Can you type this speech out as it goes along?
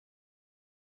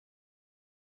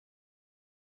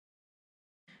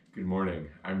Good morning.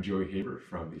 I'm Joey Haber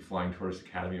from the Flying Tortoise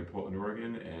Academy in Portland,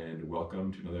 Oregon, and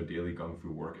welcome to another daily Gung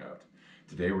Fu workout.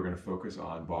 Today we're going to focus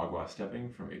on Bagua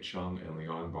stepping from a Cheng and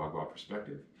Liang Bagua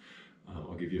perspective.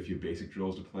 I'll give you a few basic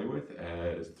drills to play with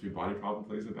as the three body problem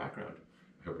plays in the background.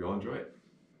 I hope you all enjoy it.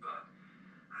 But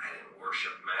I didn't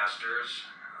worship masters.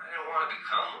 I didn't want to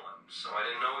become one, so I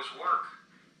didn't know his work.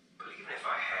 But even if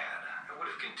I had, I would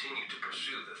have continued to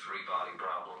pursue the three-body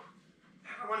problem.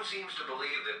 Everyone seems to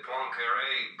believe that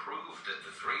Poincaré proved that the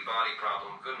three-body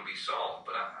problem couldn't be solved,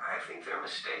 but I think they're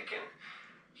mistaken.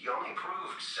 He only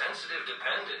proved sensitive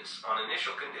dependence on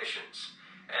initial conditions,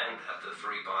 and that the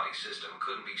three-body system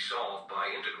couldn't be solved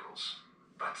by integrals.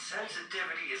 But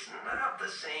sensitivity is not the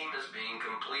same as being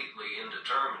completely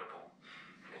indeterminable.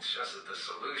 It's just that the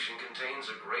solution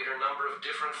contains a greater number of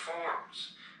different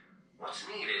forms. What's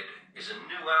needed is a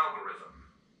new algorithm.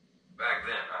 Back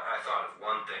then, I thought of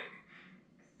one thing.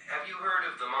 Have you heard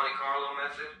of the Monte Carlo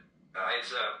method?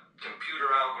 It's a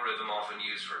computer algorithm often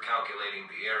used for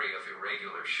calculating the area of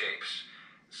irregular shapes.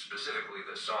 Specifically,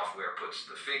 the software puts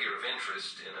the figure of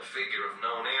interest in a figure of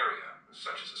known area,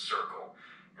 such as a circle,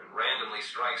 and randomly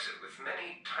strikes it with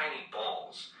many tiny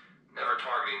balls, never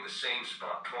targeting the same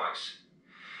spot twice.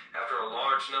 After a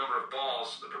large number of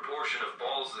balls, the proportion of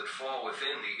balls that fall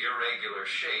within the irregular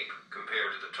shape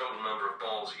compared to the total number of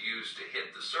balls used to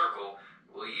hit the circle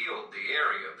will yield the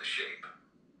area of the shape.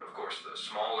 Of course, the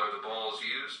smaller the balls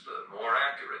used, the more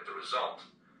accurate the result.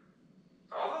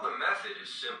 Although the method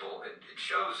is simple, it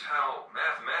shows how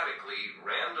mathematically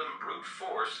random brute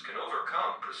force can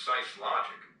overcome precise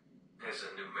logic. It's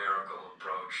a numerical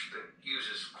approach that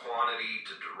uses quantity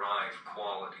to derive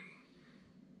quality.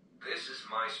 This is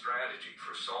my strategy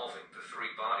for solving the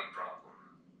three-body problem.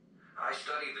 I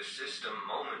study the system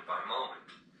moment by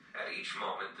moment. At each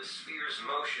moment, the sphere's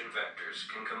motion vectors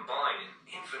can combine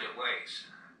in infinite ways.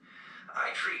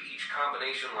 I treat each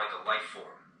combination like a life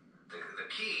form. The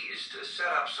key is to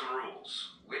set up some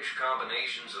rules. Which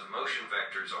combinations of motion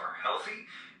vectors are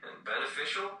healthy and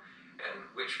beneficial, and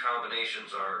which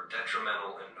combinations are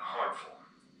detrimental and harmful.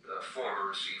 The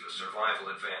former receive a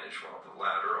survival advantage, while the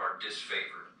latter are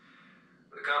disfavored.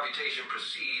 The computation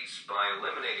proceeds by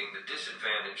eliminating the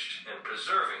disadvantaged and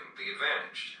preserving the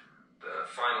advantaged. The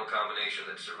final combination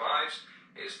that survives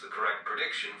is the correct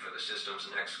prediction for the system's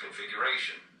next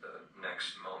configuration, the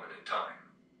next moment in time.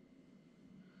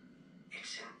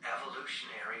 It's an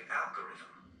evolutionary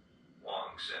algorithm,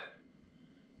 Wang said.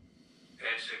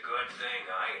 It's a good thing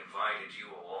I invited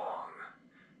you along.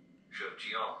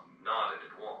 Zhejiang nodded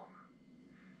at Wang.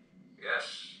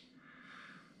 Yes,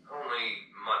 only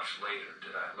much later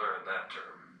did I learn that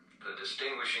term. The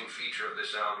distinguishing feature of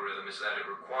this algorithm is that it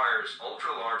requires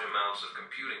ultra-large amounts of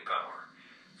computing power.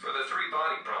 For the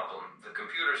three-body problem, the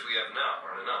computers we have now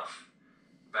aren't enough.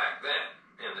 Back then,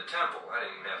 in the temple, I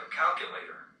didn't even have a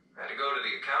calculator. I had to go to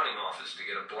the accounting office to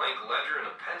get a blank ledger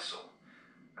and a pencil.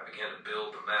 I began to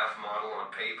build the math model on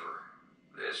paper.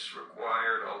 This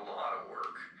required a lot of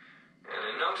work. And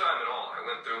in no time at all, I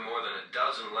went through more than a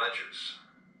dozen ledgers.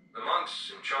 The monks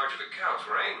in charge of accounts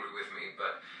were angry with me,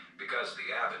 but because the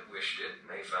abbot wished it,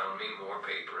 they found me more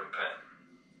paper and pen.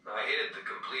 I hid the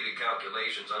completed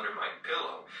calculations under my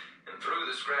pillow and threw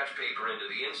the scratch paper into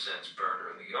the incense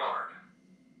burner in the yard.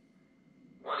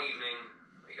 One evening,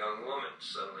 a young woman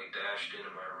suddenly dashed into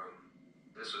my room.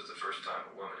 This was the first time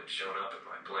a woman had shown up at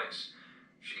my place.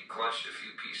 She clutched a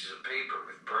few pieces of paper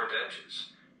with burnt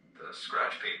edges, the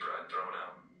scratch paper I'd thrown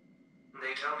out.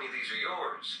 They tell me these are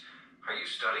yours. Are you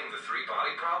studying the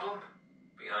three-body problem?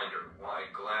 Behind her wide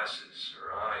glasses,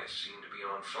 her eyes seemed to be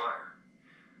on fire.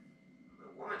 The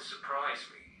woman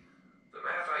surprised me. The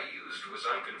math I used was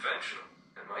unconventional,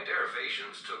 and my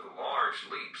derivations took large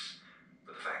leaps.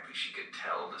 But the fact that she could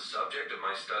tell the subject of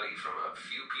my study from a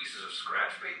few pieces of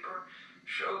scratch paper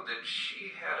showed that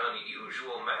she had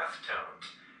unusual math talent,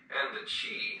 and that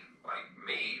she, like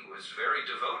me, was very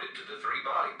devoted to the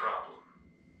three-body problem.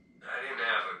 I didn't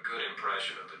have a good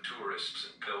impression of the tourists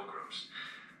and pilgrims.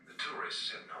 The tourists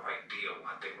had no idea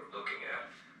what they were looking at,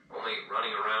 only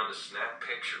running around to snap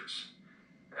pictures.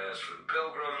 As for the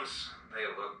pilgrims, they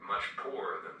looked much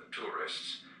poorer than the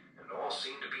tourists, and all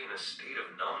seemed to be in a state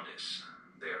of numbness,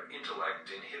 their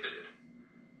intellect inhibited.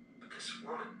 But this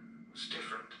woman was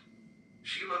different.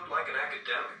 She looked like an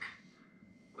academic.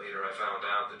 Later I found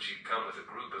out that she'd come with a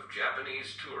group of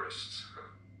Japanese tourists.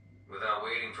 Without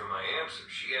waiting for my answer,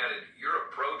 she added, "Your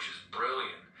approach is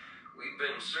brilliant. We've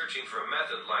been searching for a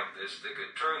method like this that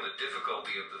could turn the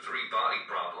difficulty of the three-body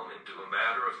problem into a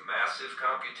matter of massive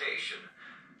computation.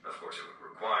 Of course, it would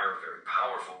require a very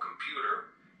powerful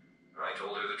computer." I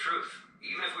told her the truth.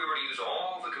 Even if we were to use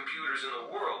all the computers in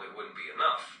the world, it wouldn't be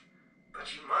enough. But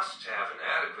you must have an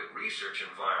adequate research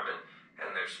environment,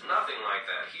 and there's nothing like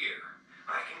that here.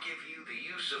 I can give you the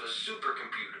use of a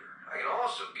supercomputer. I can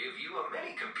also give you a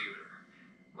mini-computer.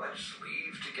 Let's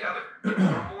leave together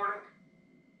tomorrow morning.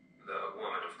 The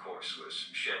woman, of course,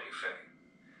 was Shen Yufei.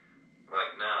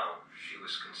 Right now, she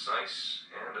was concise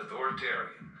and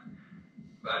authoritarian.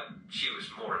 But she was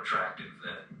more attractive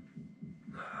then.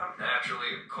 I'm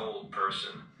naturally a cold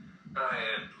person. I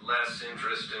had less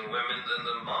interest in women than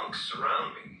the monks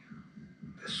around me.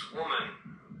 This woman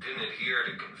didn't adhere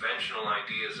to conventional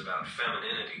ideas about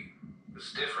femininity. It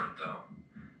was different, though.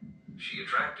 She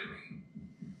attracted me.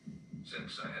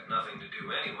 Since I had nothing to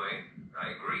do anyway,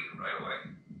 I agreed right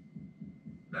away.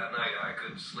 That night I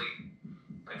couldn't sleep.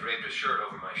 I draped a shirt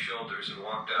over my shoulders and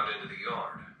walked out into the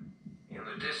yard. In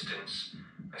the distance,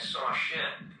 I saw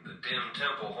Shen in the dim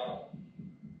temple hall.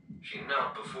 She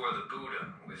knelt before the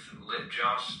Buddha with lit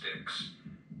joss sticks,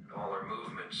 and all her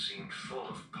movements seemed full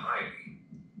of piety.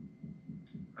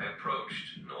 I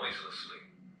approached noiselessly.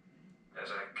 As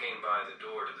I came by the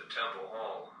door to the temple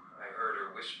hall, I heard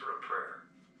her whisper a prayer.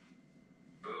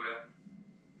 Buddha,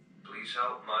 please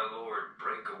help my Lord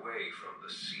break away from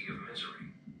the sea of misery.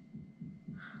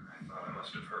 I thought I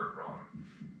must have heard wrong,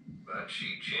 but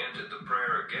she chanted the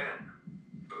prayer again.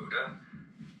 Buddha,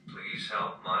 please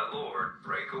help my Lord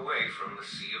break away from the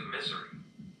sea of misery.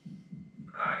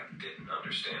 I didn't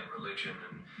understand religion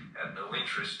and had no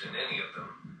interest in any of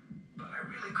them, but I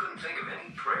really couldn't think of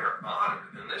any prayer odder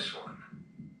than this one.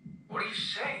 What are you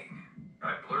saying?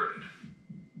 I blurted.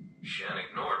 Shen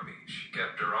ignored me. She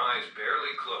kept her eyes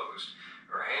barely closed,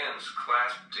 her hands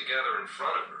clasped together in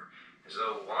front of her, as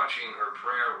though watching her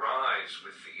prayer rise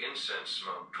with the incense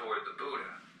smoke toward the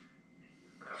Buddha.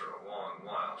 After a long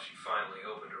while, she finally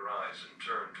opened her eyes and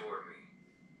turned toward me.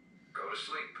 Go to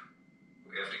sleep.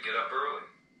 We have to get up early.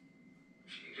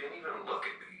 She didn't even look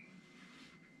at me.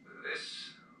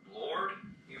 This Lord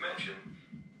you mentioned,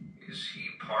 is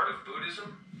he part of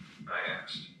Buddhism? I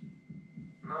asked.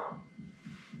 No.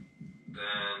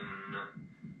 Then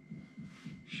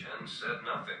Shen said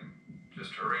nothing,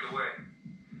 just hurried away.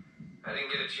 I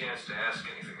didn't get a chance to ask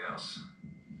anything else.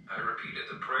 I repeated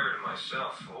the prayer to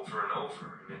myself over and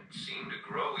over, and it seemed to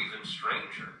grow even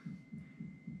stranger.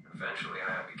 Eventually,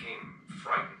 I became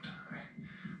frightened. I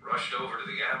rushed over to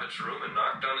the abbot's room and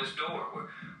knocked on his door.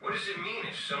 What does it mean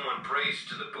if someone prays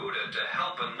to the Buddha to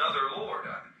help another lord?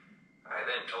 I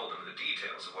then told him the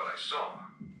details of what I saw.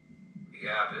 The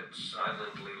abbot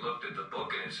silently looked at the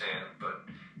book in his hand, but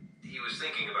he was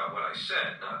thinking about what I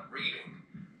said, not reading.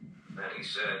 Then he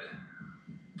said,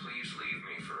 "Please leave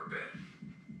me for a bit.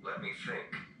 Let me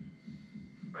think."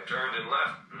 I turned and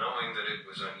left, knowing that it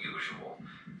was unusual.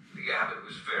 The abbot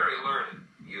was very learned.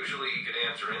 Usually he could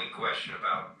answer any question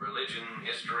about religion,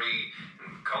 history,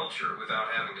 and culture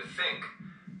without having to think.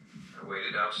 I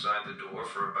waited outside the door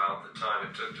for about the time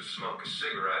it took to smoke a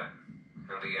cigarette,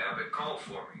 and the abbot called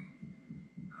for me.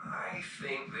 I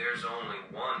think there's only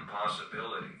one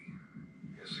possibility.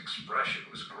 His expression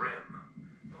was grim.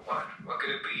 What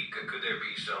could it be? Could there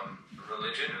be some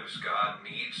religion whose God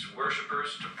needs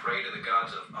worshippers to pray to the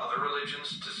gods of other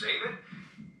religions to save it?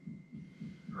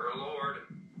 Her Lord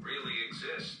really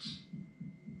exists.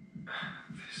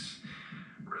 This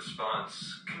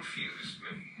response confused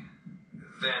me.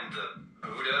 Then the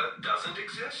Buddha doesn't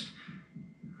exist?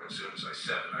 As soon as I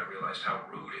said it, I realized how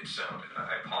rude it sounded.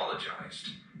 I apologized.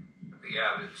 The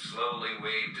abbot slowly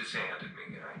waved his hand at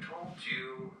me. "I told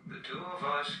you, the two of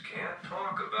us can't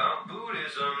talk about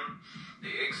Buddhism.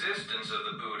 The existence of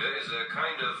the Buddha is a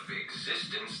kind of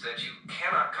existence that you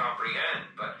cannot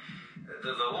comprehend, but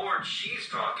the Lord she's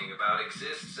talking about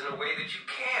exists in a way that you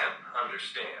can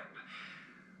understand.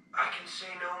 I can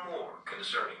say no more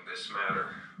concerning this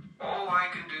matter. All I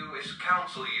can do is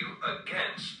counsel you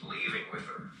against leaving with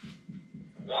her."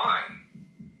 "Why?"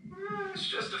 "It's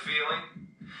just a feeling.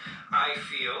 I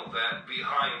feel that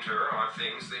behind her are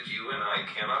things that you and I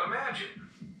cannot imagine."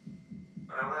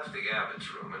 I left the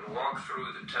abbot's room and walked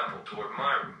through the temple toward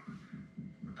my room.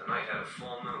 The night had a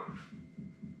full moon.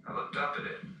 I looked up at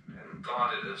it and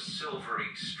thought it a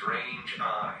silvery, strange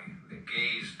eye that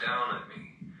gazed down at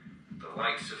me. The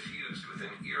light suffused with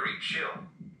an eerie chill.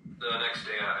 The next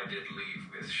day I did leave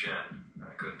with Shen.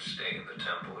 I couldn't stay in the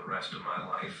temple the rest of my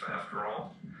life, after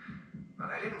all. But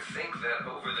I didn't think that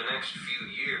over the next few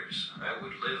years I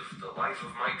would live the life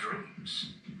of my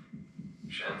dreams.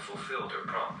 Shen fulfilled her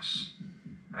promise.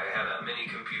 I had a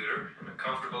mini-computer and a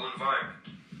comfortable environment.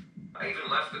 I even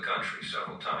left the country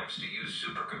several times to use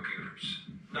supercomputers.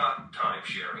 Not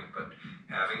time-sharing, but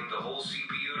having the whole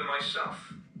CPU to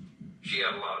myself. She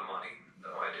had a lot of money,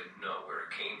 though I didn't know where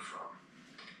it came from.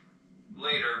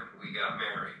 Later, we got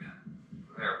married.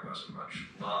 There wasn't much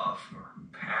love or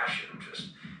passion,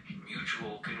 just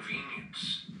mutual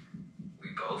convenience. We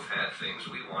both had things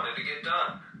we wanted to get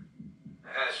done.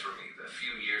 As for me, the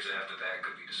few years after that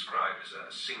could be described as a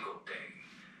single day.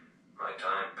 My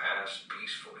time passed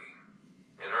peacefully.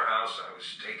 In her house, I was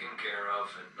taken care of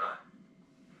and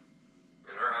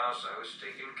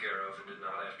did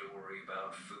not have to worry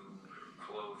about food or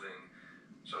clothing,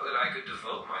 so that I could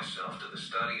devote myself to the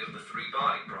study of the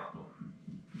three-body problem.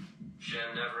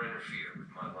 Cheng never interfered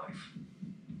with my life.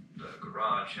 The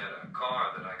garage had a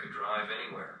car that I could drive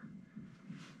anywhere.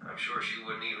 I'm sure she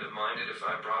wouldn't even have minded if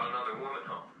I brought another woman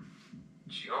home.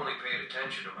 She only paid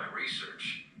attention to my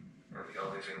research, and the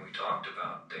only thing we talked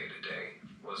about day to day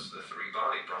was the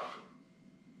three-body problem.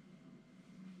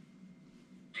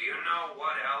 Do you know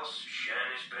what else Shen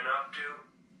has been up to?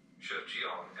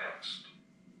 CiXinLiu asked.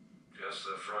 Just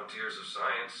the frontiers of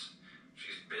science.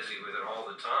 She's busy with it all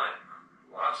the time.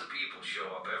 Lots of people show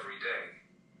up every day.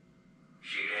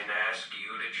 She didn't ask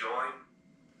you to join?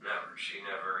 Never. She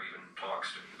never even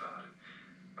talks to me about it.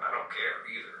 I don't care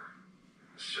either.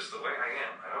 It's just the way I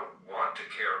am. I don't want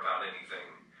to care about anything.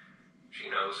 She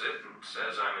knows it and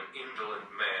says I'm an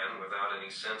indolent man without any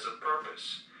sense of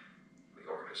purpose. The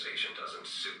organization doesn't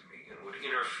suit me and would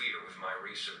interfere with my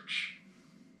research.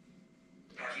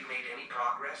 Have you made any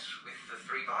progress with the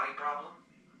three-body problem?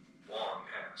 Liang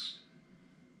asked.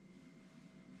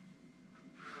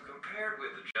 Compared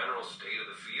with the general state of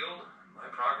the field, my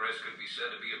progress could be said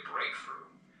to be a breakthrough.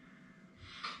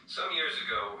 Some years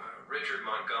ago, Richard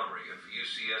Montgomery of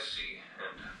UCSC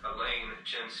and Alain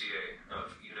Chensier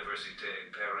of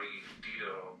Université Paris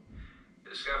Diderot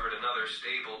discovered another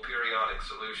stable periodic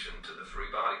solution to the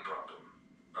three-body problem.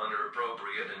 Under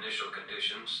appropriate initial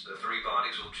conditions, the three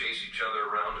bodies will chase each other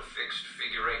around a fixed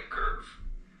figure-8 curve.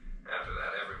 After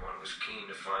that, everyone was keen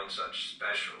to find such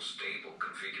special, stable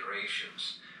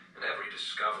configurations, and every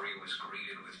discovery was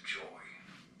greeted with joy.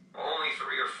 Only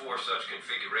 3 or 4 such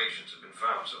configurations have been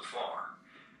found so far.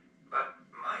 But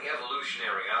my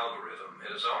evolutionary algorithm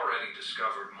has already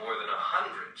discovered more than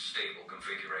 100 stable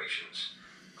configurations.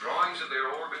 Drawings of their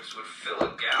orbits would fill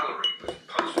a gallery with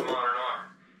postmodern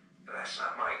art. But that's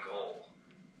not my goal.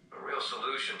 The real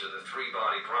solution to the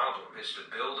three-body problem is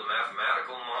to build a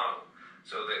mathematical model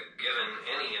so that given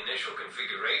any initial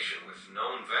configuration with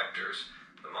known vectors,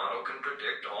 the model can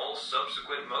predict all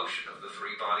subsequent motion of the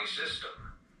three-body system.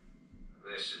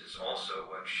 This is also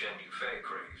what Shen Yufei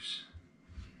craves.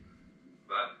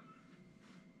 But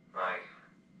my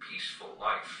peaceful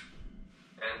life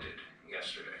ended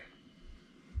yesterday.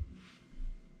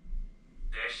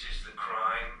 This is the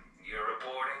crime you're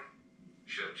reporting?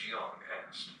 CiXinLiu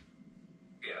asked.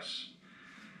 Yes.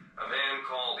 A man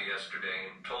called yesterday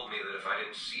and told me that if I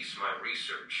didn't cease my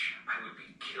research, I would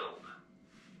be killed.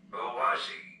 Who was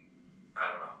he?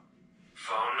 I don't know.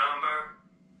 Phone number?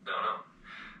 Don't know.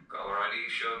 Caller ID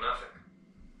showed nothing.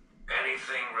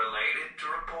 Anything related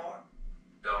to report?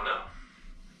 Don't know.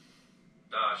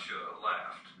 Dasha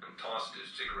laughed and tossed his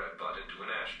cigarette butt into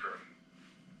an ashtray.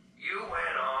 You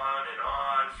went on and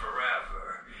on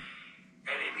forever,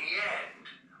 and in the end,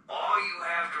 all you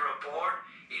have to report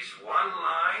is one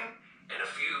line and a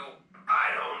few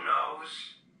I don't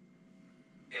knows.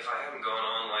 If I hadn't gone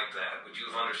on like that, would you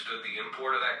have understood the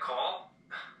import of that call?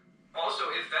 Also,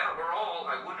 if that were all,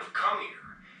 I wouldn't have come here.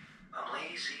 I'm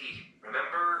lazy,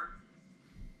 remember?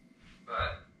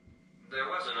 But there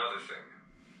was another thing.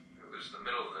 It was the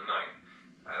middle of the night.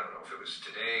 I don't know if it was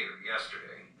today or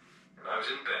yesterday, and I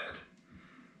was in bed.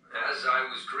 As I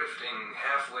was drifting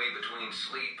halfway between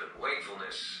sleep and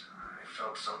wakefulness, I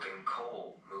felt something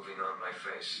cold moving on my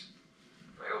face.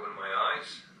 I opened my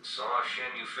eyes and saw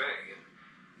Shen Yufei, and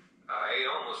I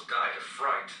almost died of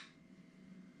fright.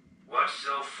 What's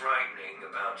so frightening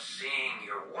about seeing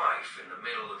your wife in the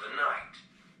middle of the night?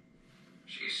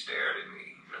 She stared at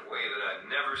me in a way that I'd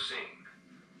never seen.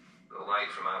 The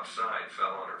light from outside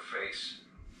fell on her face.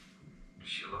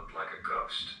 She looked like a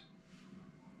ghost.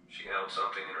 She held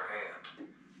something in her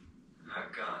hand. A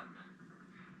gun.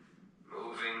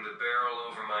 Moving the barrel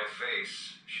over my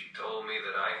face, she told me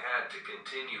that I had to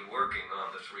continue working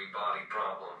on the three-body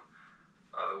problem.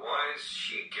 Otherwise,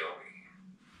 she'd kill me.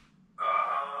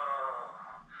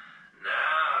 Oh,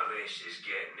 now this is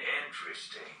getting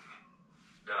interesting.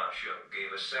 Dasha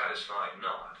gave a satisfied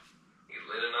nod. He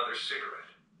lit another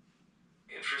cigarette.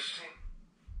 Interesting?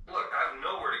 Look, I have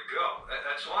nowhere to go.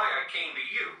 That's why I came to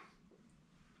you.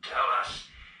 Tell us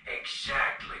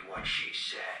exactly what she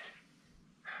said.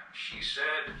 She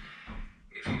said,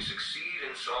 if you succeed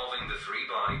in solving the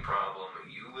three-body problem,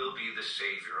 you will be the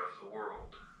savior of the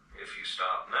world. If you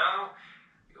stop now,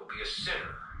 you'll be a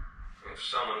sinner. If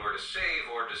someone were to save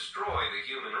or destroy the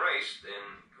human race,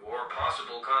 then your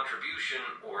possible contribution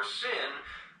or sin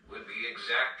would be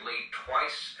exactly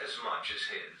twice as much as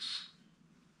his.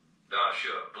 Da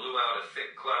Shi blew out a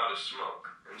thick cloud of smoke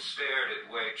and stared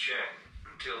at Wei Cheng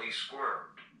until he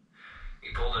squirmed.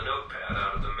 He pulled a notepad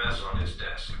out of the mess on his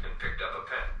desk and picked up a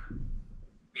pen.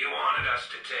 You wanted us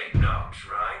to take notes,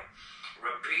 right?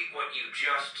 Repeat what you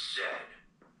just said.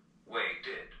 Wei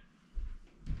did.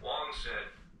 Wang said,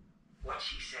 What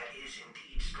she said is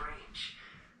indeed strange.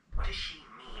 What does she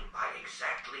mean by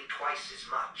exactly twice as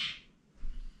much?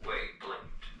 Wei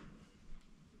blinked.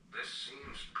 This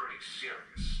seems pretty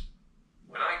serious.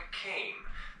 When I came,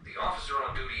 the officer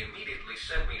on duty immediately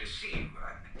sent me to see you.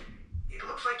 It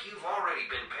looks like you've already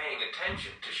been paying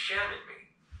attention to Shen and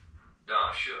me.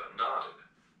 Da Shi nodded.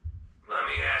 Let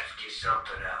me ask you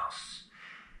something else.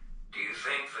 Do you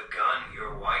think the gun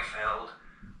your wife held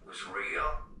was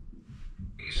real?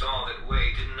 He saw that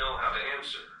Wei didn't know how to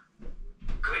answer.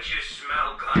 Could you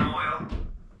smell gun oil?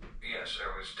 Yes,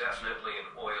 there was definitely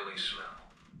an oily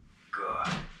smell.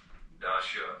 Good. Da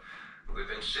Shi, who had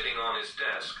been sitting on his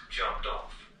desk, jumped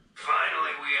off.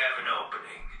 Finally, we have an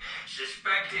opening.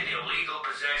 Suspected illegal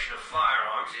possession of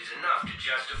firearms is enough to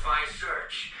justify a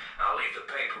search. I'll leave the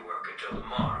paperwork until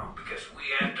tomorrow, because we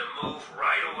have to move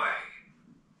right away.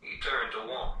 He turned to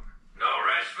Wang. No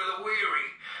rest for the weary.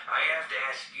 I have to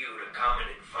ask you to come and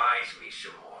advise me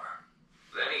some more.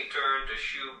 Then he turned to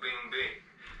Shu Bingbing,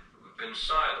 who had been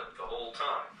silent the whole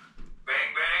time.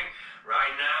 Bang Bang,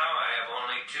 right now I have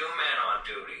only 2 men on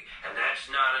duty, and that's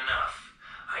not enough.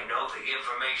 I know the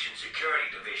Information Security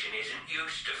Division isn't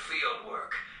used to field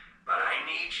work, but I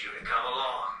need you to come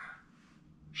along.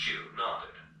 Shu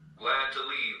nodded, glad to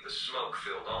leave the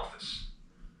smoke-filled office.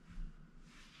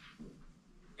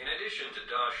 In addition to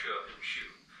Da Shi and Shu,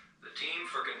 the team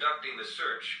for conducting the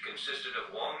search consisted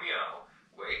of Wang Miao,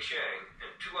 Wei Cheng,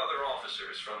 and 2 other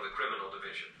officers from the Criminal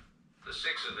Division. The 6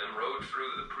 of them rode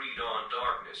through the pre-dawn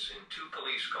darkness in 2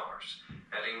 police cars,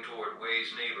 heading toward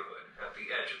Wei's neighborhood at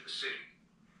the edge of the city.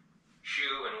 Shu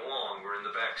and Wang were in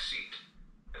the back seat.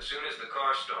 As soon as the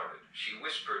car started, she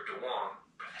whispered to Wang,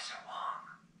 Professor Wang,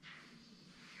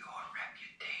 your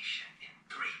reputation in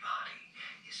Three-Body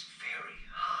is very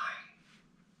high.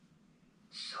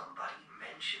 Somebody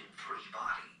mentioned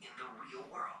Three-Body in the real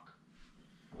world.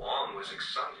 Wang was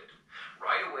excited,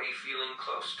 right away feeling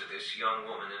close to this young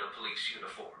woman in a police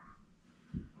uniform.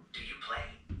 Do you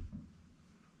play?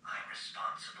 I'm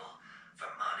responsible for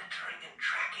monitoring and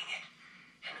tracking it.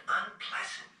 An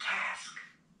unpleasant task.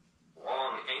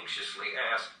 Wang anxiously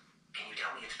asked, Can you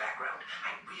tell me its background?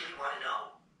 I really want to know.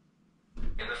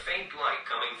 In the faint light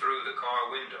coming through the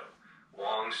car window,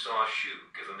 Wang saw Shu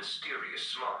give a mysterious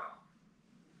smile.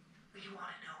 We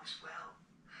want to know as well,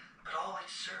 but all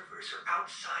its servers are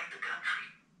outside the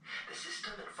country. The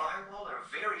system and firewall are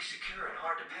very secure and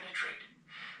hard to penetrate.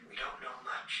 We don't know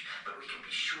much, but we can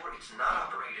be sure it's not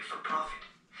operated for profit.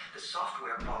 The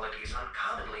software quality is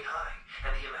uncommonly high,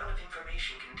 and the amount of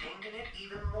information contained in it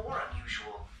even more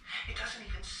unusual. It doesn't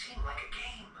even seem like a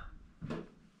game.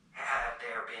 Have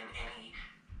there been any...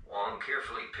 Wang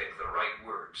carefully picked the right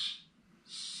words.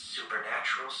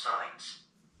 Supernatural signs?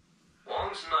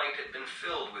 Wang's night had been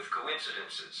filled with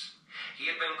coincidences. He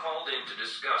had been called in to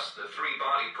discuss the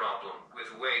Three-Body problem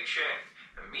with Wei Cheng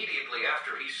immediately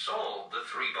after he solved the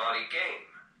Three-Body game.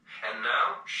 And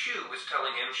now, Shu was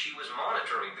telling him she was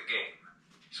monitoring the game.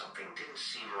 Something didn't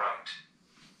seem right.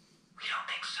 We don't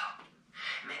think so.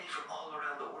 Many from all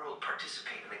around the world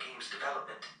participate in the game's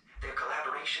development. Their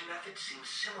collaboration methods seem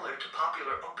similar to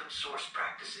popular open-source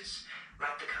practices,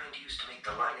 like the kind used to make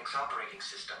the Linux operating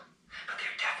system. But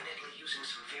they're definitely using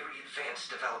some very advanced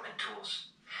development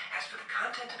tools. As for the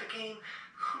content of the game,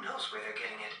 who knows where they're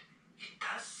getting it? It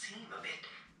does seem a bit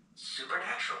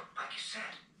supernatural, like you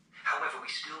said. However, we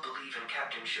still believe in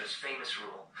Captain Shi's famous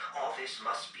rule. All this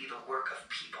must be the work of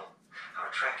people.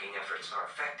 Our tracking efforts are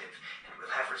effective, and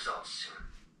we'll have results soon.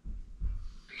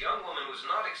 The young woman was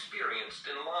not experienced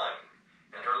in lying,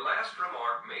 and her last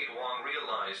remark made Wang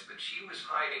realize that she was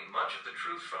hiding much of the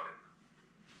truth from him.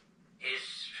 His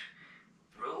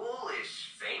rule is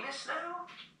famous now?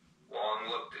 Wang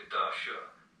looked at Da Shi,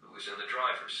 who was in the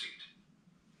driver's seat.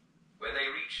 When they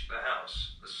reached the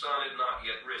house, the sun had not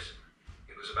yet risen.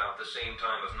 It was about the same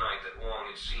time of night that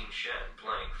Wang had seen Shen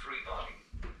playing Three-Body.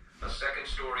 A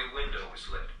second-story window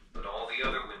was lit, but all the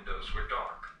other windows were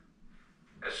dark.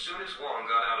 As soon as Wang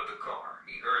got out of the car,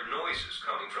 he heard noises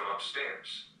coming from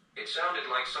upstairs. It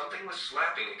sounded like something was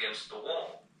slapping against the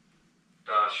wall.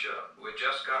 Da Shi, who had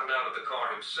just gotten out of the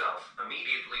car himself,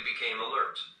 immediately became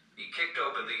alert. He kicked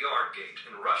open the yard gate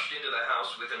and rushed into the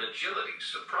house with an agility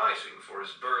surprising for his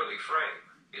burly frame,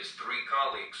 his 3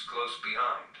 colleagues close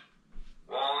behind.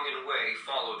 Wang and Wei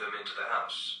followed them into the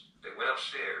house. They went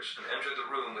upstairs and entered the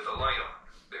room with a light on,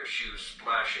 their shoes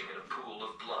splashing in a pool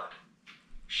of blood.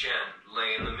 Shen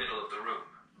lay in the middle of the room,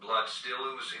 blood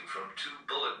still oozing from 2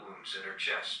 bullet wounds in her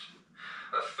chest.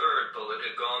 A 3rd bullet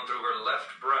had gone through her left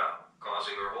brow,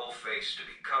 causing her whole face to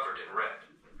be covered in red.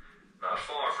 Not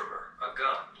far from her, a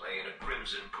gun lay in a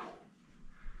crimson pool.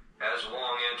 As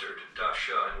Wang entered, Da She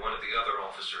and one of the other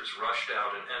officers rushed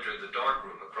out and entered the dark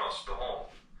room across the hall.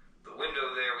 The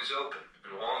window there was open,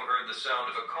 and Wang heard the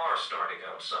sound of a car starting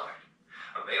outside.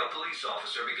 A male police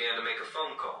officer began to make a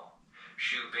phone call.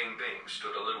 Xu Bingbing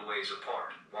stood a little ways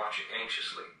apart, watching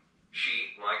anxiously.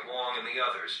 She, like Wang and the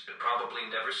others, had probably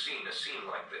never seen a scene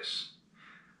like this.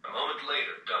 A moment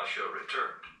later, Da She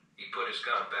returned. He put his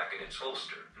gun back in its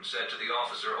holster and said to the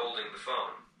officer holding the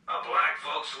phone, "A black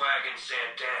Volkswagen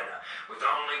Santana with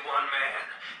only 1 man.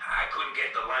 I couldn't get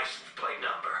the license plate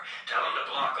number. Tell him to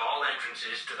block all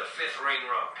entrances to the 5th Ring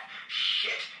Road.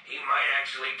 Shit, he might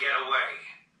actually get away."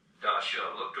 Da She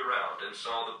looked around and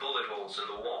saw the bullet holes in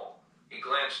the wall. He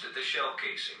glanced at the shell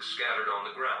casings scattered on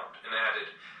the ground and added,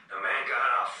 "The man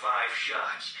got off 5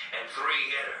 shots and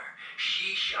 3 hit her.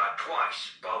 She shot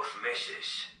twice, both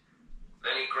misses."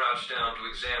 Then he crouched down to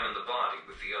examine the body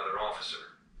with the other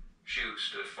officer. Xu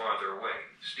stood farther away,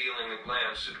 stealing a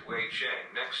glance at Wei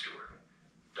Cheng next to her.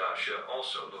 Da She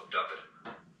also looked up at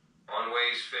him. On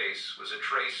Wei's face was a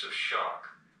trace of shock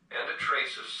and a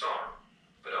trace of sorrow,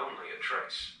 but only a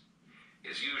trace.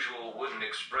 His usual wooden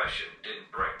expression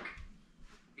didn't break.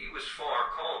 He was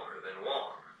far calmer than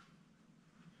Wang.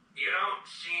 "You don't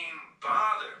seem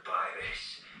bothered by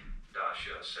this," Da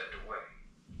She said to Wei.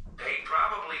 "They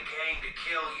probably came to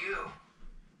kill you."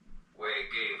 Wei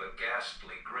gave a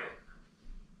ghastly grin.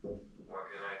 "What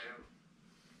can I do?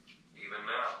 Even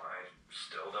now, I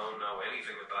still don't know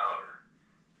anything about her.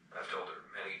 I've told her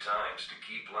many times to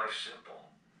keep life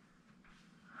simple.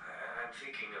 I'm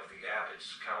thinking of the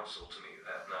abbot's counsel to me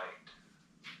that night.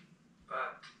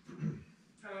 But,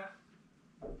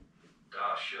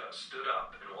 Da She stood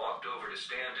up and walked over to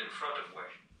stand in front of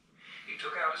Wei. He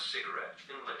took out a cigarette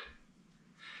and lit it.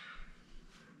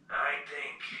 "I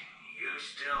think you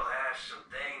still have some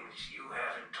things you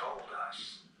haven't told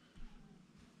us."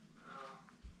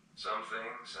 "Some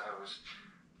things I was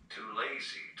too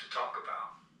lazy to talk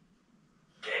about."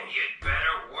 "Then you'd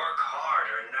better work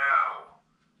harder now."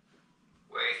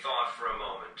 Wei thought for a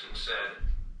moment and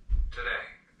said, "Today,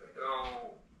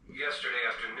 yesterday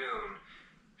afternoon,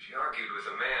 she argued with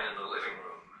a man in the living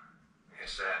room.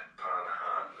 It's that Pan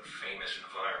Han, the famous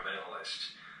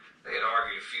environmentalist. They had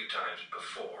argued a few times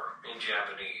before, in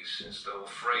Japanese, as though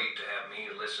afraid to have me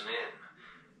listen in.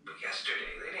 But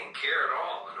yesterday, they didn't care at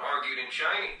all and argued in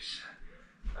Chinese.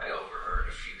 I overheard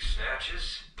a few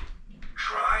snatches."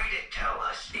 "Try to tell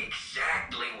us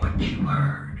exactly what you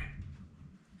heard."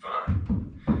 "Fine."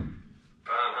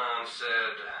 Pan Han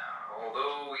said,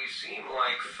 "Although we seem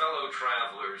like fellow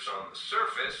travelers on the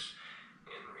surface,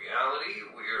 in reality,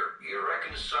 we're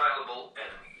irreconcilable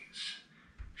enemies."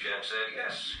 Shen said,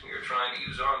 "Yes, you're trying to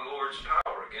use our Lord's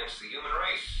power against the human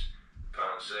race."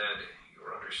 Pan said,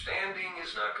 "Your understanding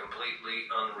is not completely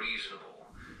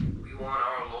unreasonable. We want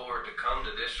our Lord to come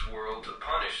to this world to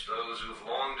punish those who've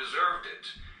long deserved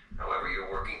it. However,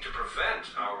 you're working to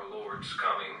prevent our Lord's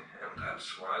coming, and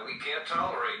that's why we can't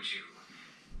tolerate you.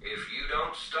 If you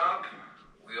don't stop,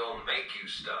 we'll make you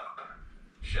stop."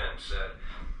 Shen said,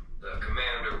 "The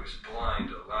commander was blind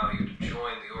to allow you to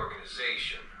join the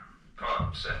organization."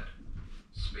 Pan said,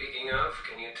 "Speaking of,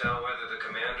 can you tell whether the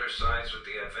commander sides with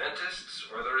the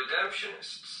Adventists or the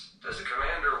Redemptionists? Does the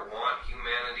commander want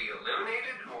humanity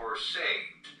eliminated or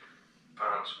saved?"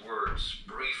 Pan's words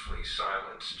briefly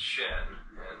silenced Shen,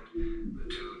 and the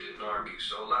two didn't argue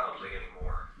so loudly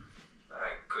anymore.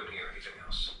 I couldn't hear anything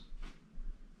else.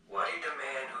 "What did the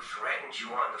man who threatened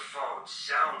you on the phone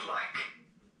sound like?"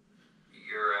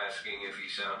 "You're asking if he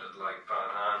sounded like Pan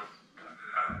Han?"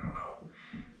 "I don't know.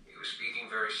 He was speaking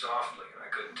very softly, and I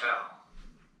couldn't tell."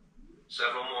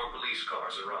 Several more police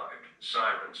cars arrived,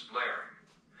 sirens blaring.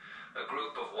 A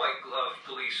group of white-gloved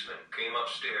policemen came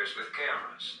upstairs with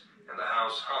cameras, and the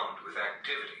house hummed with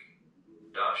activity.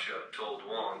 Da She told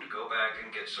Wang to go back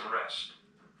and get some rest.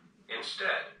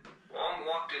 Instead, Wang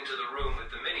walked into the room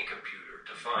with the mini-computer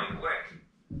to find Wei.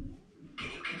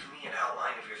 "Can you give me an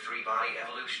outline of your 3-body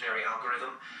evolutionary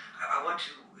algorithm? I want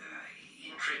to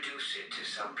introduce it to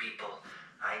some people.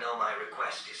 I know my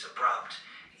request is abrupt.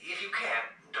 If you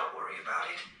can't, don't worry about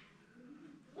it."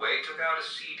 Wei took out a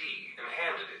CD and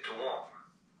handed it to Wang.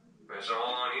 "It's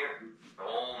all on here.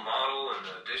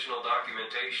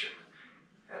 documentation.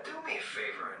 Do me a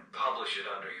favor and publish it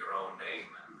under your own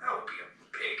name. That would be a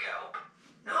big help.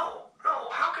 No,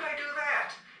 how could I do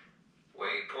that?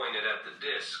 Wei pointed at the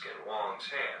disc in Wang's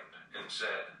hand and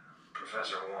said,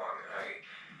 Professor Wang, I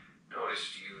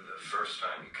noticed you the first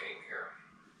time you came here.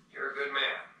 You're a good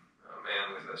man, a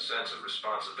man with a sense of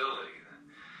responsibility.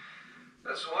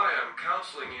 That's why I'm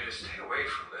counseling you to stay away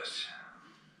from this.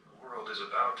 The world is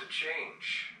about to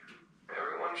change.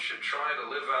 Everyone should try to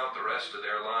live out the rest of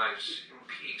their lives in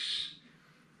peace.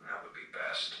 That would be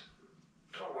best.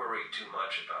 Don't worry too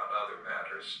much about other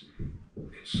matters.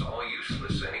 It's all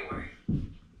useless anyway.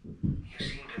 You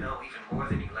seem to know even more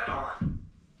than you let on.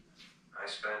 I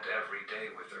spent every day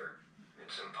with her.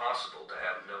 It's impossible to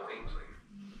have no inkling.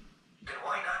 Then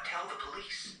why not tell the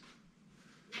police?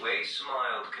 Wei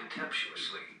smiled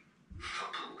contemptuously.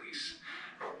 The police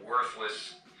are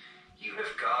worthless. Even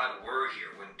if God were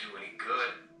here, wouldn't do any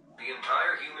good. The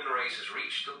entire human race has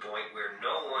reached the point where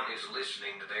no one is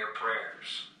listening to their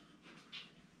prayers.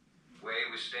 Wei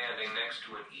was standing next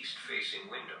to an east-facing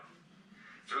window.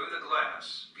 Through the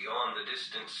glass, beyond the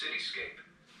distant cityscape,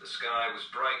 the sky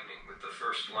was brightening with the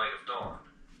first light of dawn.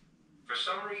 For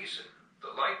some reason,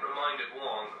 the light reminded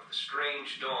Wang of the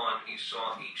strange dawn he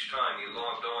saw each time he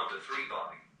logged on to Three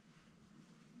Body.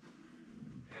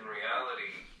 In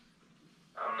reality,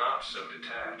 I'm not so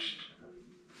detached.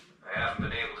 I haven't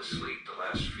been able to sleep the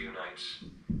last few nights.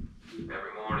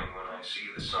 Every morning when I see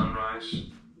the sunrise,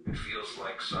 it feels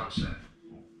like sunset.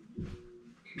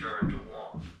 He turned to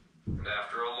Wang, and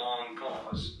after a long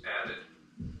pause, added,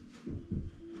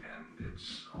 and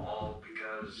it's all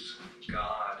because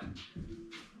God,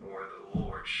 or the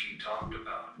Lord she talked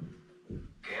about,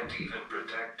 can't even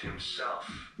protect himself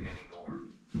anymore.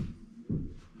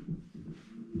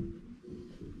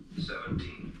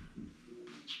 17.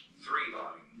 Three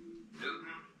Body,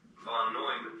 Newton von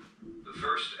Neumann, the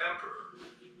first emperor,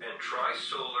 and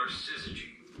trisolar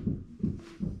syzygy.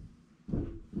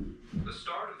 The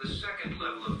start of the second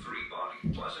level of Three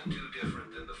Body wasn't too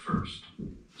different than the first.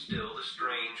 Still the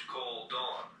strange cold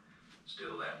dawn,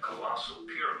 still that colossal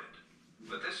pyramid.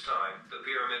 But this time, the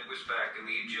pyramid was back in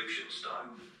the Egyptian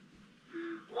style.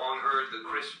 Wang heard the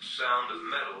crisp sound of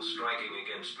metal striking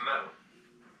against metal.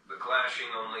 The clashing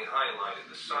only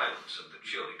highlighted the silence of the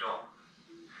chilly dawn.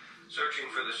 Searching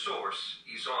for the source,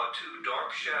 he saw two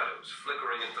dark shadows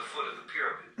flickering at the foot of the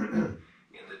pyramid.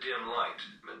 In the dim light,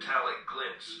 metallic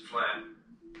glints flat.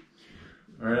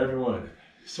 All right, everyone.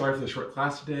 Sorry for the short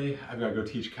class today. I've got to go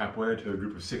teach capoeira to a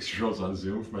group of 6-year-olds on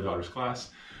Zoom for my daughter's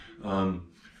class. I'll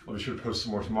be sure to post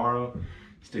some more tomorrow.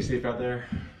 Stay safe out there.